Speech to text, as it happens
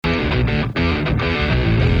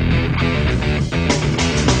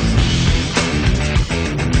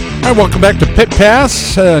right, welcome back to Pit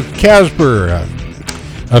Pass. Casper,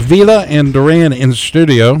 Avila, and Duran in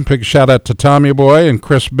studio. Big shout out to Tommy Boy and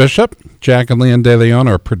Chris Bishop. Jack and Leon De Leon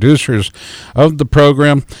are producers of the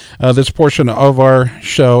program. This portion of our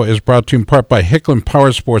show is brought to you in part by Hicklin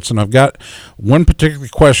Power Sports, and I've got one particular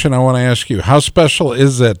question I want to ask you. How special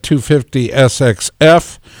is that 250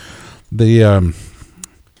 SXF,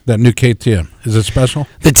 that new KTM? Is it special?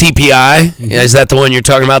 The TPI? Is that the one you're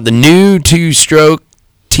talking about? The new two-stroke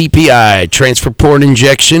TPI, transfer port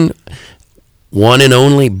injection. One and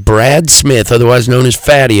only Brad Smith, otherwise known as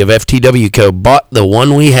Fatty of FTW Co., bought the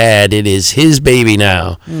one we had. It is his baby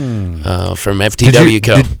now from FTW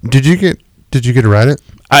Co. Did you get to ride it?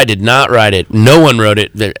 I did not ride it. No one rode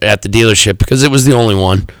it at the dealership because it was the only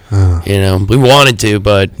one. We wanted to,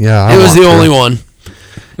 but it was the only one.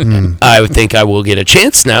 I would think I will get a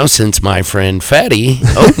chance now since my friend Fatty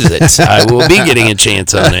owns it. I will be getting a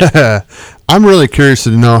chance on it. I'm really curious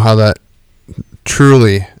to know how that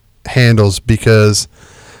truly handles, because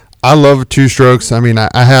I love two-strokes. I mean,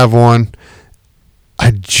 I have one.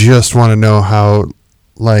 I just want to know how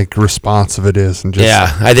responsive it is, and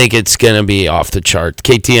I think it's gonna be off the chart.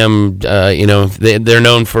 KTM, they're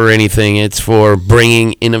known for anything. It's for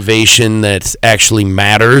bringing innovation that actually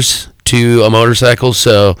matters to a motorcycle.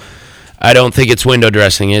 So I don't think it's window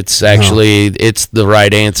dressing. It's actually it's the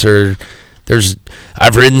right answer.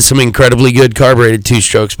 I've ridden some incredibly good carbureted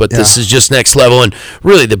two-strokes, but this is just next level. And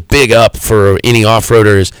really the big up for any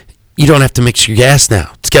off-roader is you don't have to mix your gas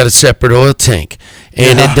now. It's got a separate oil tank,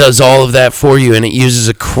 and it does all of that for you, and it uses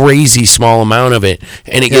a crazy small amount of it,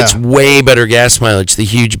 and it gets way better gas mileage. The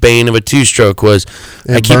huge bane of a two-stroke was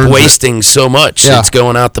I keep wasting so much. It's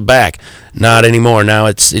going out the back. Not anymore. Now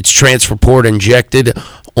it's transfer port injected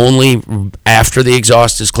only after the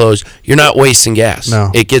exhaust is closed. You're not wasting gas.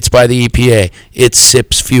 No. It gets by the EPA. It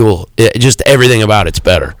sips fuel. Just everything about it's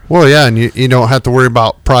better. Well, yeah, and you don't have to worry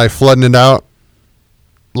about probably flooding it out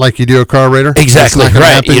like you do a carburetor. Exactly, right.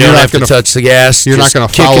 Happen. You don't have to touch the gas. You're not going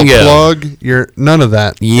to foul a plug. None of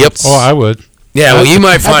that. Yep. Oh, I would. Yeah, well, you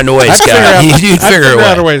might find a way, Scott. You'd figure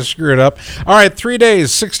out a way to screw it up. All right, 3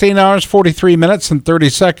 days, 16 hours, 43 minutes, and 30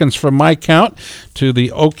 seconds from my count to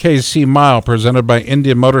the OKC Mile presented by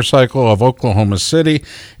Indian Motorcycle of Oklahoma City.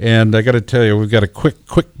 And I got to tell you, we've got a quick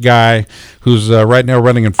guy who's right now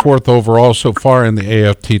running in fourth overall so far in the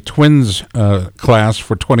AFT Twins class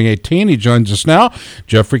for 2018. He joins us now,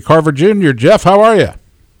 Jeffrey Carver Jr. Jeff, how are you?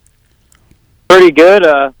 Pretty good.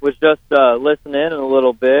 Was just listening a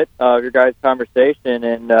little bit of your guys' conversation,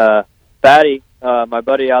 and Fatty, my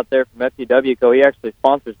buddy out there from FTW Co., he actually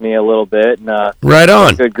sponsors me a little bit, and right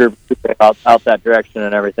on. A good group out that direction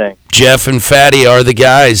and everything. Jeff and Fatty are the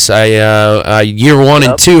guys. Year one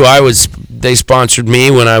and two, they sponsored me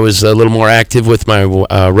when I was a little more active with my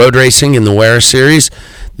road racing in the Ware series.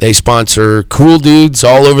 They sponsor cool dudes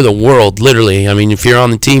all over the world, literally. I mean, if you're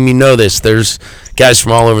on the team, you know this. There's guys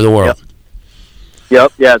from all over the world.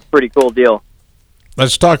 Yep, yeah, it's a pretty cool deal.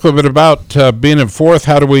 Let's talk a little bit about being in fourth.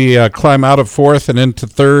 How do we climb out of fourth and into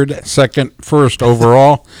third, second, first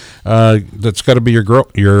overall? That's got to be your goal.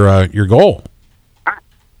 Go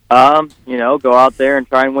out there and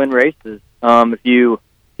try and win races. If you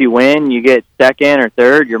win, you get second or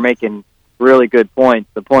third, you're making really good points.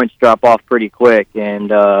 The points drop off pretty quick,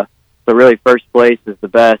 and so really first place is the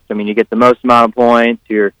best. I mean, you get the most amount of points.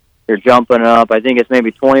 You're jumping up. I think it's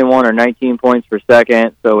maybe 21 or 19 points per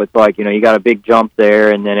second. So it's you got a big jump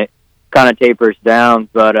there, and then it kind of tapers down.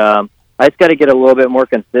 But I just got to get a little bit more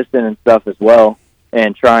consistent and stuff as well,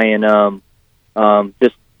 and try and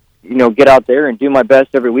just get out there and do my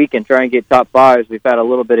best every week and try and get top fives. We've had a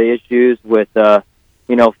little bit of issues with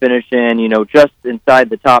finishing just inside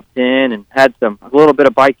the top 10, and had a little bit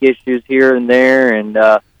of bike issues here and there, and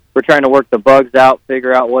we're trying to work the bugs out,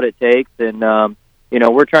 figure out what it takes, and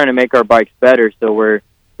we're trying to make our bikes better, so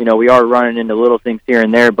we are running into little things here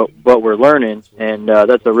and there, but we're learning, and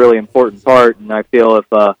that's a really important part. And I feel if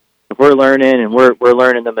we're learning and we're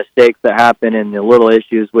learning the mistakes that happen and the little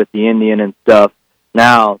issues with the Indian and stuff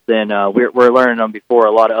now, then we're learning them before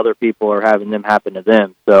a lot of other people are having them happen to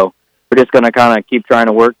them. So we're just going to kind of keep trying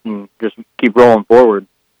to work and just keep rolling forward.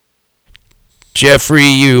 Jeffrey,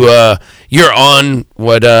 you're on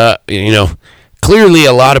what clearly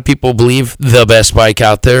a lot of people believe the best bike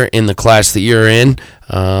out there in the class that you're in.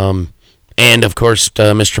 And, of course,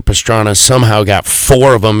 Mr. Pastrana somehow got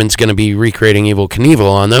 4 of them and is going to be recreating Evel Knievel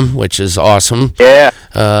on them, which is awesome. Yeah.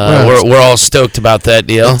 We're all stoked about that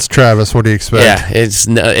deal. That's Travis. What do you expect? Yeah,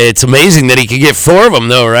 it's amazing that he could get 4 of them,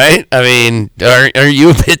 though, right? I mean, are you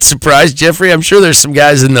a bit surprised, Jeffrey? I'm sure there's some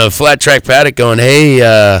guys in the flat track paddock going,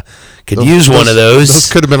 hey, could use one of those. Those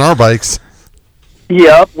could have been our bikes.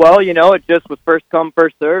 Yep. Well, it just was first come,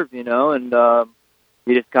 first serve, and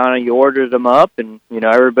you just you ordered them up, and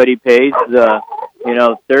everybody pays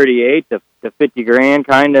 38 to 50 grand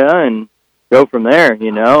kind of, and go from there,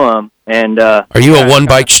 and Are you a one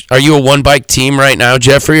bike team right now,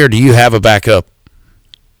 Jeffrey, or do you have a backup?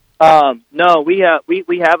 No, we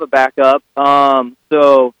have a backup.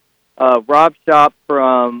 So Rob Shop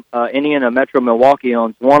from Indiana Metro Milwaukee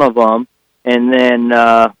owns one of them, and then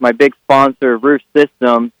my big sponsor, Roof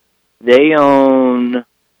Systems, they own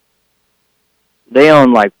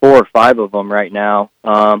like 4 or 5 of them right now.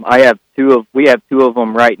 We have 2 of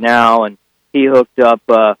them right now, and he hooked up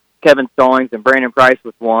Kevin Stallings and Brandon Price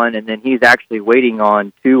with one, and then he's actually waiting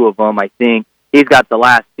on 2 of them. I think he's got the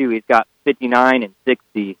last 2. He's got 59 and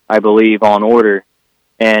 60, I believe, on order,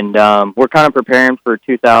 and we're kind of preparing for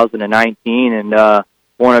 2019, and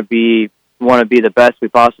want to be the best we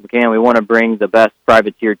possibly can. We want to bring the best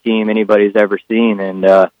privateer team anybody's ever seen, and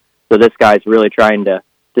so this guy's really trying to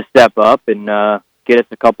step up and get us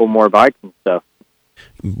a couple more bikes and stuff.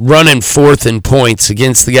 Running 4th in points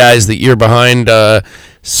against the guys that you're behind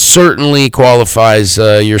certainly qualifies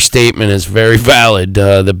your statement as very valid.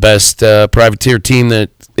 The best privateer team that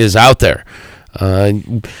is out there. Are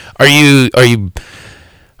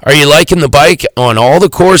you liking the bike on all the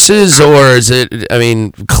courses, or is it? I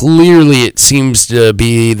mean, clearly it seems to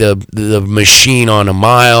be the machine on a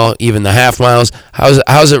mile, even the half miles.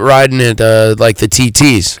 How's it riding at like the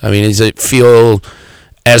TTs? I mean, does it feel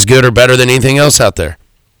as good or better than anything else out there?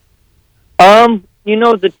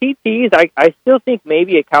 The TTs, I still think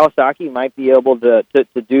maybe a Kawasaki might be able to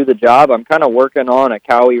do the job. I'm kind of working on a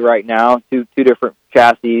Cowie right now, two different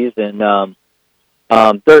chassis, and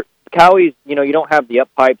they're Cowies, you don't have the up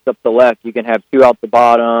pipes up the left. You can have 2 out the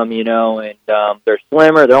bottom, and they're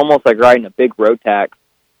slimmer. They're almost like riding a big Rotax.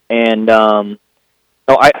 And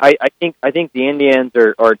I think the Indians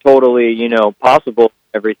are totally, possible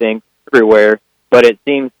everything everywhere. But it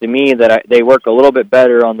seems to me that they work a little bit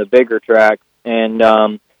better on the bigger tracks. And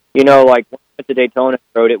like when I went to Daytona,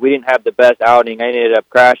 rode it. We didn't have the best outing. I ended up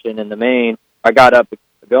crashing in the main. I got up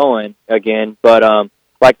going again, but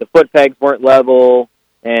like the foot pegs weren't level.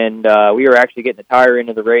 And we were actually getting the tire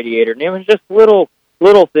into the radiator, and it was just little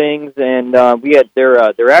things. And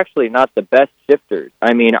they're actually not the best shifters.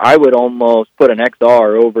 I mean, I would almost put an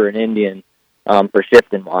XR over an Indian for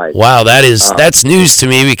shifting wise. Wow, that's news to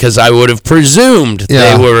me, because I would have presumed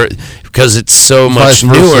they were, because it's so much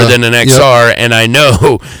newer than an XR, yep. And I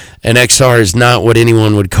know an XR is not what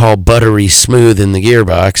anyone would call buttery smooth in the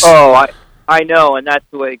gearbox. Oh, I know, and that's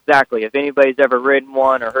the way exactly. If anybody's ever ridden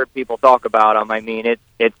one or heard people talk about them, I mean,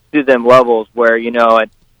 it's to them levels where,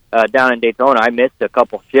 down in Daytona, I missed a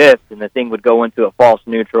couple shifts, and the thing would go into a false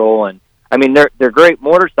neutral. And I mean, they're great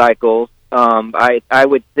motorcycles. I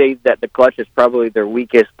would say that the clutch is probably their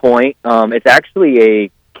weakest point. It's actually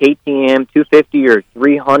a KTM 250 or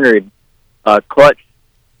 300 clutch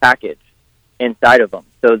package inside of them.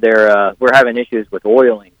 So we're having issues with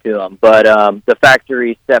oiling to them, but the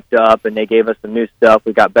factory stepped up and they gave us some new stuff.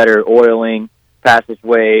 We got better oiling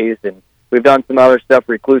passageways, and we've done some other stuff.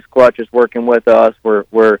 Recluse Clutch is working with us. We're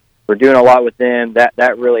doing a lot with them.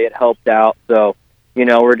 That really had helped out. So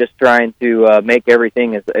we're just trying to make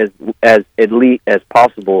everything as elite as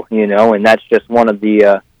possible. And that's just one of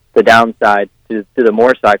the downsides to the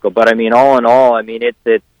motorcycle. But I mean, all in all, I mean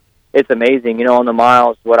it's amazing, on the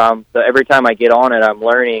miles. Every time I get on it, I'm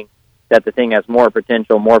learning that the thing has more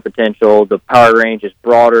potential. The power range is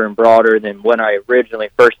broader and broader than when I originally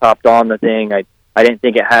first hopped on the thing. I didn't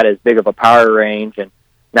think it had as big of a power range, and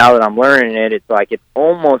now that I'm learning it, it's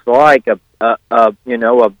almost like a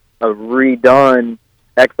redone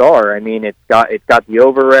XR. I mean, it's got the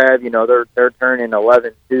over rev. They're turning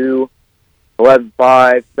 11.2.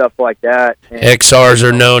 11.5, stuff like that. And XRs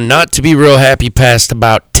are known not to be real happy past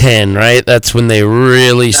about 10, right? That's when they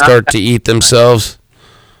really start to eat themselves.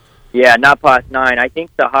 Yeah, not past 9. I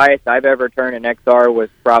think the highest I've ever turned an XR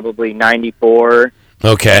was probably 94.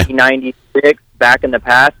 Okay. 96 back in the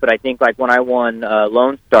past, but I think like when I won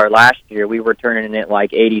Lone Star last year, we were turning it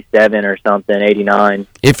like 87 or something, 89.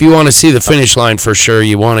 If you want to see the finish line for sure,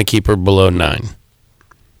 you want to keep her below 9.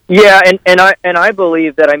 Yeah, and I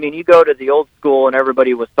believe that. I mean, you go to the old school, and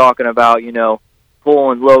everybody was talking about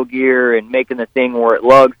pulling low gear and making the thing where it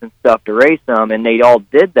lugs and stuff to race them, and they all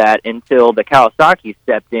did that until the Kawasaki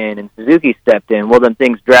stepped in and Suzuki stepped in. Well, then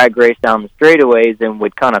things drag race down the straightaways and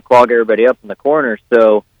would kind of clog everybody up in the corners.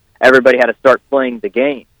 So everybody had to start playing the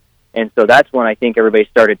game, and so that's when I think everybody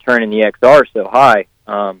started turning the XR so high.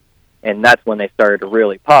 And that's when they started to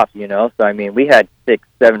really pop, So, I mean, we had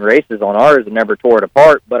 6-7 races on ours and never tore it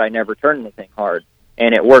apart, but I never turned the thing hard.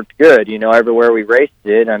 and it worked good. Everywhere we raced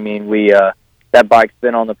it, I mean, that bike's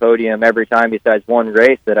been on the podium every time besides one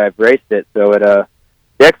race that I've raced it. So the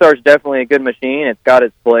XR is definitely a good machine. It's got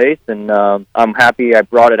its place, and I'm happy I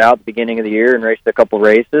brought it out at the beginning of the year and raced a couple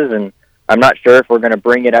races, and I'm not sure if we're going to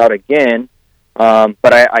bring it out again.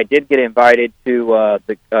 But I did get invited to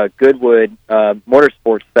the Goodwood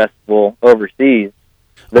Motorsports Festival overseas.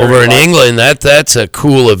 Over in England, that's a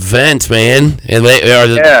cool event, man. And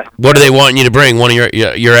what are they wanting you to bring? One of your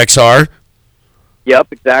XR? Yep,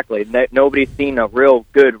 exactly. Nobody's seen a real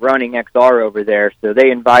good running XR over there, so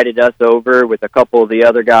they invited us over with a couple of the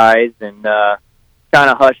other guys and kind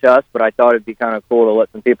of hush us, but I thought it'd be kind of cool to let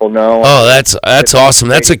some people know. Oh, that's awesome.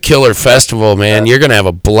 That's a killer festival, man. You're going to have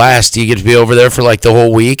a blast. You get to be over there for like the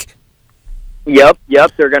whole week? Yep.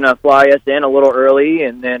 They're going to fly us in a little early,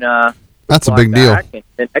 and then that's a big deal. And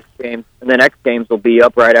then X Games will be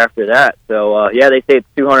up right after that. So they say it's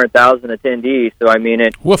 200,000 attendees. So I mean,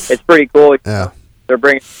 it's pretty cool. Yeah. They're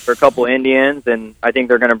bringing for a couple Indians, and I think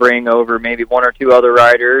they're going to bring over maybe one or two other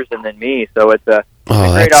riders, and then me. So it's a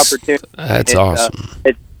great opportunity. That's awesome.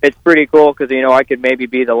 It's pretty cool because I could maybe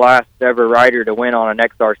be the last ever rider to win on an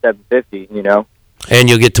XR 750. And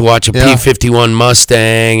you'll get to watch a P-51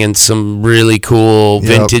 Mustang and some really cool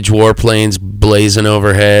vintage warplanes blazing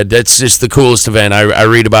overhead. That's just the coolest event. I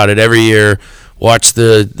read about it every year, watch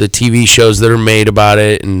the TV shows that are made about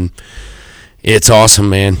it, and it's awesome,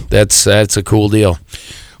 man. That's a cool deal.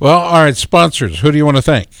 Well, all right, sponsors, who do you want to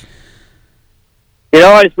thank?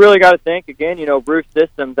 I just really got to thank, again, Roof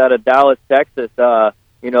Systems out of Dallas, Texas.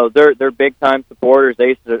 They're big-time supporters. They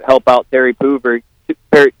used to help out Terry Poovey.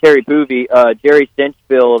 Jerry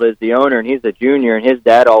Stinchfield is the owner, and he's a junior, and his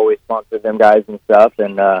dad always sponsored them guys and stuff.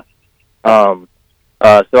 And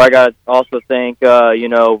so I got to also thank,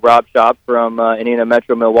 Rob Shop from Indiana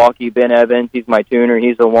Metro Milwaukee, Ben Evans. He's my tuner.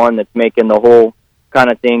 He's the one that's making the whole kind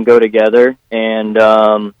of thing go together. And,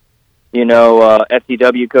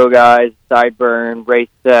 FTW Co. guys, Sideburn, Race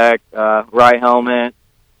Tech, Rye Helmet,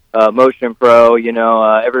 Motion Pro,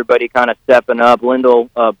 everybody kind of stepping up. Lindell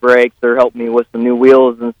Brakes, they're helping me with some new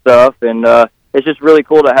wheels and stuff. And it's just really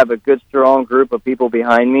cool to have a good, strong group of people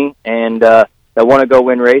behind me and that want to go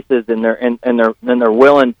win races, and they're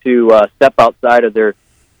willing to step outside of their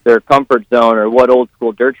comfort zone or what old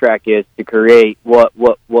school dirt track is to create what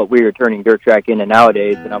we are turning dirt track into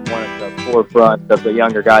nowadays. And I'm one of the forefront of the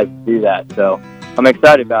younger guys to do that. So I'm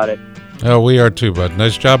excited about it. Oh, we are too, bud.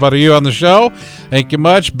 Nice job out of you on the show. Thank you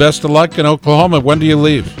much. Best of luck in Oklahoma. When do you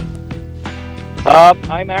leave?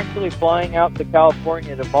 I'm actually flying out to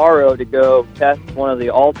California tomorrow to go test one of the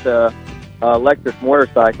Alta electric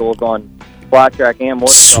motorcycles on flat track and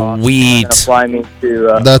motocross. Sweet. Fly me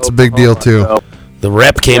to that's a big deal, too. So, the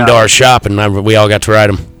rep came to our shop, and we all got to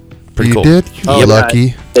ride him. Pretty cool. You did? You're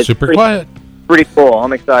lucky. It's Super quiet. Pretty cool.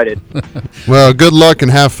 I'm excited. Well, good luck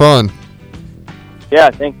and have fun. Yeah,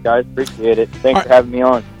 thanks, guys. Appreciate it. Thanks for having me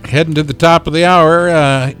on. Heading to the top of the hour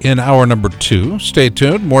in hour number 2. Stay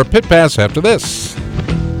tuned. More Pit Pass after this.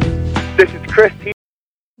 This is Chris.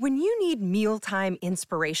 When you need mealtime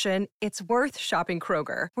inspiration, it's worth shopping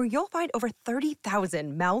Kroger, where you'll find over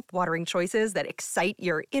 30,000 mouth-watering choices that excite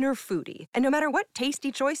your inner foodie. And no matter what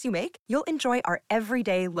tasty choice you make, you'll enjoy our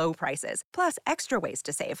everyday low prices, plus extra ways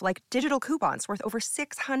to save, like digital coupons worth over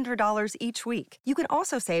 $600 each week. You can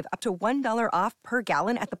also save up to $1 off per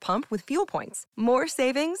gallon at the pump with fuel points. More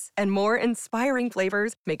savings and more inspiring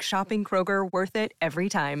flavors make shopping Kroger worth it every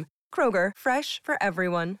time. Kroger, fresh for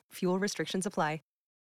everyone. Fuel restrictions apply.